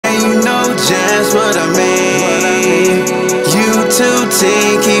that's what I mean. YouTube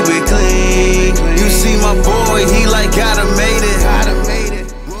team, keep it clean. You see my boy, he like gotta made it.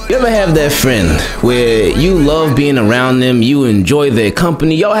 You ever have that friend where you love being around them, you enjoy their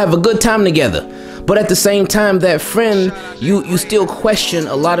company, y'all have a good time together, but at the same time, that friend, you still question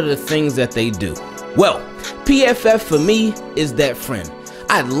a lot of the things that they do? Well, PFF for me is that friend.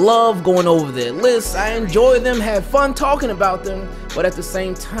 I love going over their lists, I enjoy them, have fun talking about them, but at the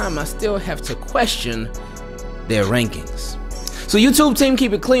same time, I still have to question their rankings. So YouTube team,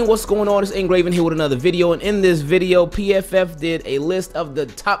 keep it clean. What's going on? It's Ingraven here with another video, and in this video, PFF did a list of their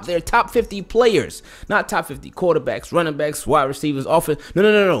top 50 players, not top 50 quarterbacks, running backs, wide receivers, offense.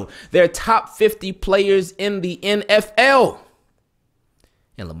 No. Their top 50 players in the NFL,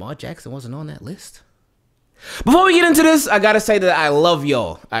 and Lamar Jackson wasn't on that list. Before we get into this, I gotta say that I love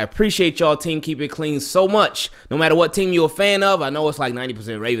y'all. I appreciate y'all, team. Keep it clean so much. No matter what team you're a fan of, I know it's like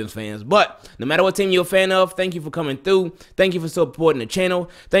 90% Ravens fans, but no matter what team you're a fan of, thank you for coming through. Thank you for supporting the channel.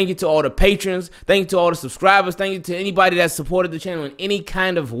 Thank you to all the patrons. Thank you to all the subscribers. Thank you to anybody that supported the channel in any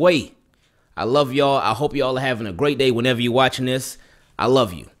kind of way. I love y'all. I hope y'all are having a great day whenever you're watching this. I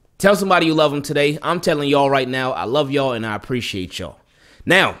love you. Tell somebody you love them today. I'm telling y'all right now, I love y'all and I appreciate y'all.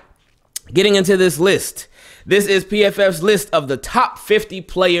 Now, getting into this list. This is PFF's list of the top 50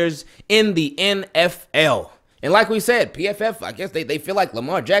 players in the NFL. And like we said, PFF, I guess they feel like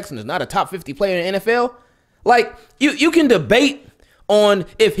Lamar Jackson is not a top 50 player in the NFL. Like, you can debate on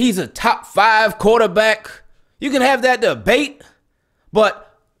if he's a top 5 quarterback. You can have that debate,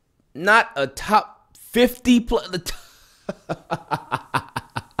 but not a top 50 player.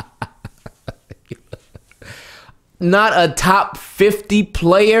 Not a top 50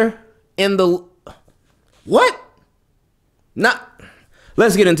 player in the... What?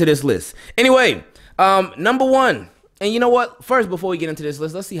 Let's get into this list. Anyway, number one, and you know what? First, before we get into this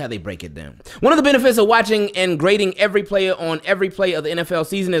list, let's see how they break it down. One of the benefits of watching and grading every player on every play of the NFL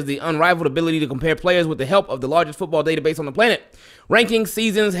season is the unrivaled ability to compare players with the help of the largest football database on the planet. Ranking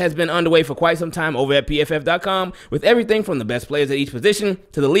seasons has been underway for quite some time over at PFF.com, with everything from the best players at each position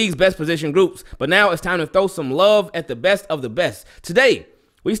to the league's best position groups. But now it's time to throw some love at the best of the best. Today,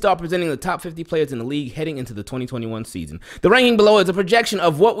 we start presenting the top 50 players in the league heading into the 2021 season. The ranking below is a projection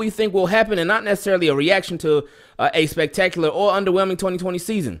of what we think will happen and not necessarily a reaction to a spectacular or underwhelming 2020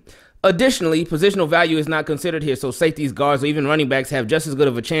 season. Additionally, positional value is not considered here, so safeties, guards, or even running backs have just as good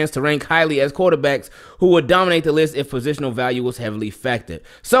of a chance to rank highly as quarterbacks who would dominate the list if positional value was heavily factored.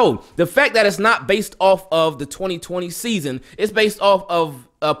 So, the fact that it's not based off of the 2020 season, it's based off of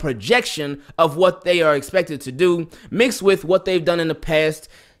a projection of what they are expected to do, mixed with what they've done in the past.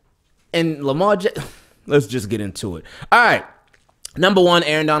 And Lamar let's just get into it. All right. Number one,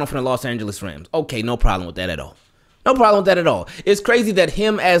 Aaron Donald from the Los Angeles Rams. Okay, no problem with that at all. No problem with that at all. It's crazy that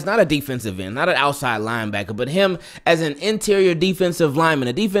him as not a defensive end, not an outside linebacker, but him as an interior defensive lineman,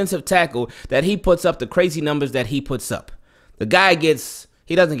 a defensive tackle, that he puts up the crazy numbers that he puts up. The guy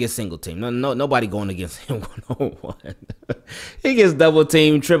he doesn't get single team. Nobody going against him one-on-one. He gets double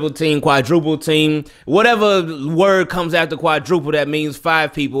team, triple team, quadruple team. Whatever word comes after quadruple that means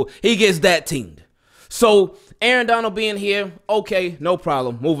 5 people, he gets that teamed. So Aaron Donald being here, okay, no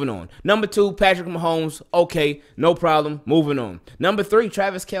problem, moving on. Number 2, Patrick Mahomes, okay, no problem, moving on. Number 3,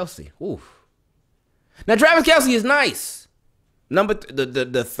 Travis Kelce. Oof. Now Travis Kelce is nice.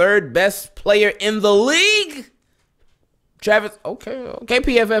 The third best player in the league. Travis, okay,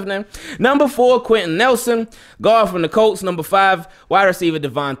 PFF now. Number 4, Quentin Nelson, guard from the Colts. Number 5, wide receiver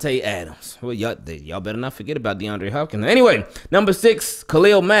Devontae Adams. Well, y'all better not forget about DeAndre Hopkins. Anyway, number 6,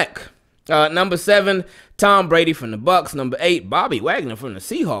 Khalil Mack. Number 7, Tom Brady from the Bucks. Number 8, Bobby Wagner from the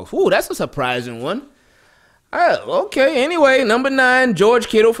Seahawks. Ooh, that's a surprising one. Okay, anyway, number 9, George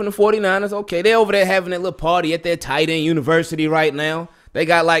Kittle from the 49ers. Okay, they're over there having that little party at their tight end university right now. They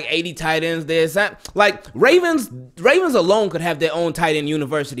got like 80 tight ends there. Like Ravens alone could have their own tight end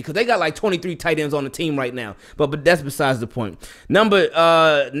university because they got like 23 tight ends on the team right now. But that's besides the point.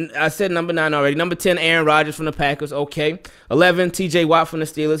 I said number 9 already. Number 10, Aaron Rodgers from the Packers. Okay. 11, TJ Watt from the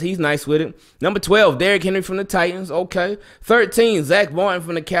Steelers. He's nice with it. Number 12, Derrick Henry from the Titans. Okay. 13, Zach Martin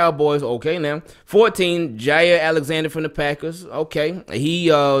from the Cowboys. Okay now. 14, Jair Alexander from the Packers. Okay. He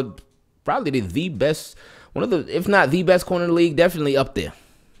probably the best. One of the, if not the best corner in the league, definitely up there.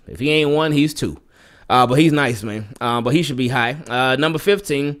 If he ain't 1, he's 2. But he's nice, man. But he should be high. Number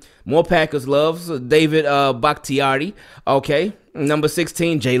 15, more Packers loves, David Bakhtiari. Okay. Number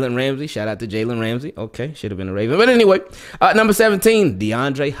 16, Jalen Ramsey. Shout out to Jalen Ramsey. Okay, should have been a Raven. But anyway, number 17,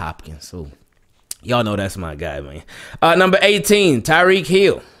 DeAndre Hopkins. So y'all know that's my guy, man. Number 18, Tyreek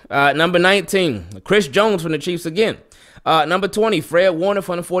Hill. Number 19, Chris Jones from the Chiefs again. Number 20, Fred Warner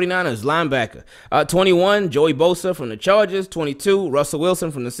from the 49ers, linebacker. 21, Joey Bosa from the Chargers. 22, Russell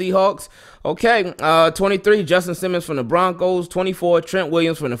Wilson from the Seahawks. Okay. 23, Justin Simmons from the Broncos. 24, Trent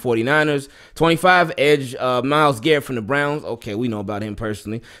Williams from the 49ers. 25, edge Myles Garrett from the Browns. Okay, we know about him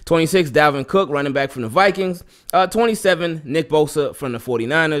personally. 26, Dalvin Cook, running back from the Vikings. 27, Nick Bosa from the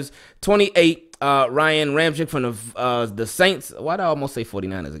 49ers. 28, Ryan Ramczyk from the Saints. Why did I almost say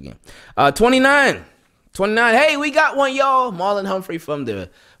 49ers again? 29, hey, we got one, y'all. Marlon Humphrey from the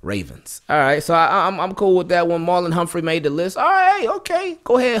Ravens. All right, so I'm cool with that one. Marlon Humphrey made the list. All right, okay.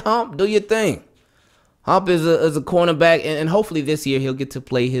 Go ahead, Hump. Do your thing. Hump is a cornerback, and hopefully this year he'll get to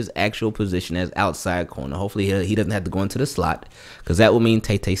play his actual position as outside corner. Hopefully he doesn't have to go into the slot, because that will mean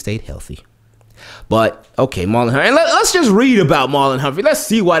Tay-Tay stayed healthy. But, okay, Marlon Humphrey. And let's just read about Marlon Humphrey. Let's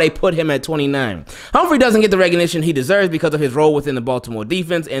see why they put him at 29. Humphrey doesn't get the recognition he deserves because of his role within the Baltimore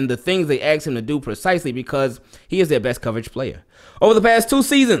defense and the things they asked him to do precisely because he is their best coverage player. Over the past 2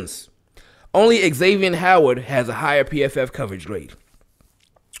 seasons, only Xavier Howard has a higher PFF coverage grade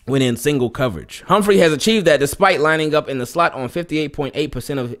when in single coverage. Humphrey has achieved that despite lining up in the slot on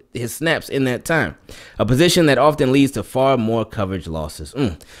 58.8% of his snaps in that time, a position that often leads to far more coverage losses.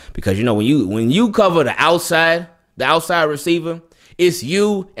 Because, you know, when you cover the outside receiver, it's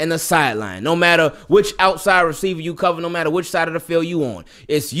you and the sideline. No matter which outside receiver you cover, no matter which side of the field you on,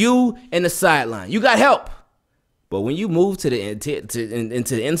 it's you and the sideline. You got help. But when you move to the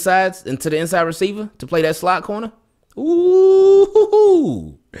into the inside receiver to play that slot corner,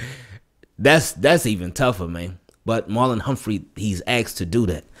 ooh, that's even tougher, man. But Marlon Humphrey, he's asked to do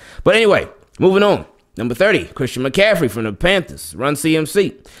that. But anyway, moving on. Number 30, Christian McCaffrey from the Panthers, run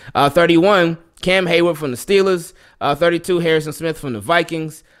CMC. 31, Cam Hayward from the Steelers. 32, Harrison Smith from the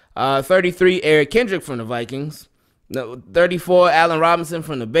Vikings. 33, Eric Kendrick from the Vikings. 34, Allen Robinson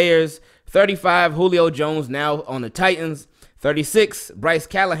from the Bears. 35, Julio Jones now on the Titans. 36, Bryce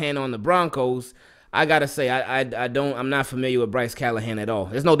Callahan on the Broncos. I gotta say, I'm not familiar with Bryce Callahan at all.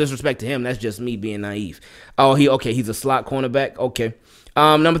 There's no disrespect to him. That's just me being naive. Oh, he's a slot cornerback. Okay.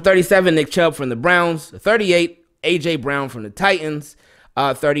 Number 37, Nick Chubb from the Browns. 38, A.J. Brown from the Titans.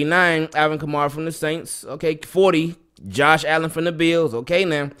 39, Alvin Kamara from the Saints. Okay. 40, Josh Allen from the Bills. Okay,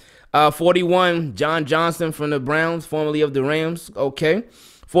 now. 41, John Johnson from the Browns, formerly of the Rams. Okay.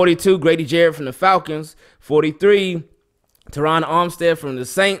 42, Grady Jarrett from the Falcons. 43, Teron Armstead from the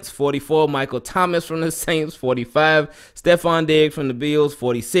Saints. 44, Michael Thomas from the Saints. 45, Stephon Diggs from the Bills.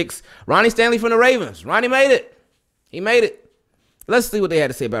 46, Ronnie Stanley from the Ravens. Ronnie made it. He made it. Let's see what they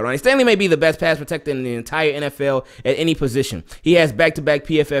had to say about Ronnie. Stanley may be the best pass protector in the entire NFL at any position. He has back-to-back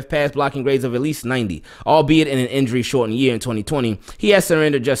PFF pass blocking grades of at least 90, albeit in an injury-shortened year in 2020. He has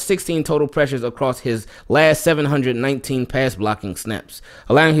surrendered just 16 total pressures across his last 719 pass blocking snaps,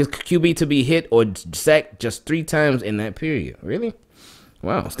 allowing his QB to be hit or sacked just 3 times in that period. Really?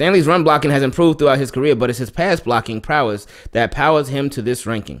 Wow. Stanley's run blocking has improved throughout his career, but it's his pass blocking prowess that powers him to this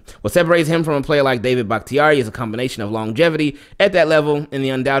ranking. What separates him from a player like David Bakhtiari is a combination of longevity at that level and the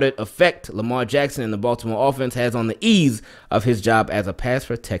undoubted effect Lamar Jackson and the Baltimore offense has on the ease of his job as a pass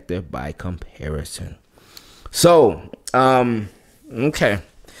protector by comparison. So, okay.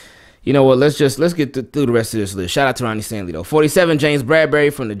 You know what? Let's get through the rest of this list. Shout out to Ronnie Stanley, though. 47, James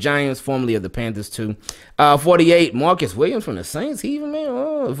Bradbury from the Giants, formerly of the Panthers, too. 48, Marcus Williams from the Saints. He even, man.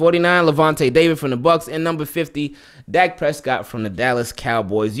 Oh. 49, Levante David from the Bucks. And number 50, Dak Prescott from the Dallas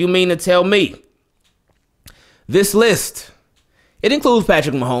Cowboys. You mean to tell me this list, it includes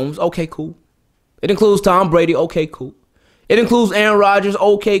Patrick Mahomes. Okay, cool. It includes Tom Brady. Okay, cool. It includes Aaron Rodgers.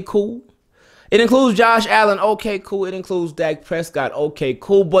 Okay, cool. It includes Josh Allen. Okay, cool. It includes Dak Prescott. Okay,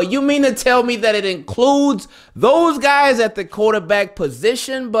 cool. But you mean to tell me that it includes those guys at the quarterback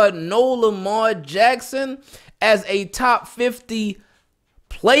position, but no Lamar Jackson as a top 50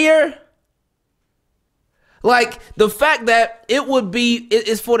 player? Like, the fact that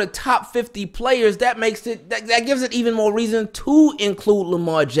it's for the top 50 players, that makes it, that gives it even more reason to include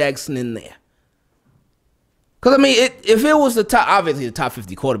Lamar Jackson in there. Because, I mean, if it was obviously the top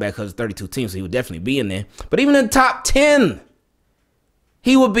 50 quarterback, because it's 32 teams, so he would definitely be in there. But even in the top 10,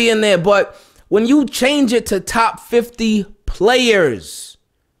 he would be in there. But when you change it to top 50 players,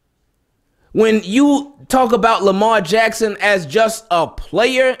 when you talk about Lamar Jackson as just a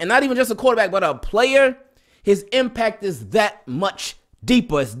player, and not even just a quarterback, but a player, his impact is that much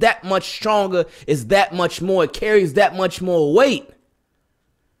deeper, it's that much stronger, it's that much more, it carries that much more weight.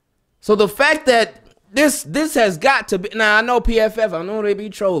 So the fact that this has got to be. Now, I know PFF. I know they be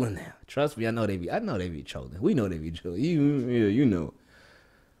trolling now. Trust me, I know they be trolling. We know they be trolling. You know.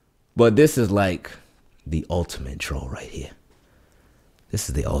 But this is like the ultimate troll right here. This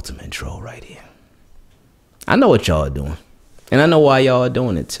is the ultimate troll right here. I know what y'all are doing. And I know why y'all are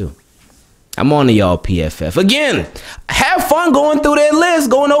doing it too. I'm on to y'all PFF. Again, have fun going through their list,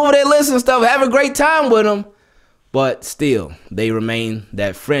 going over their list and stuff. Have a great time with them. But still, they remain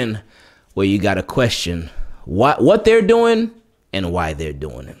that friend where you got to question what they're doing and why they're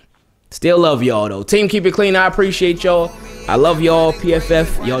doing it. Still love y'all, though. Team, keep it clean. I appreciate y'all. I love y'all.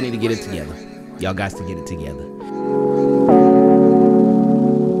 PFF, y'all need to get it together. Y'all got to get it together.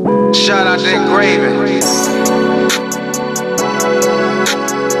 Shout out to Ingravenvids.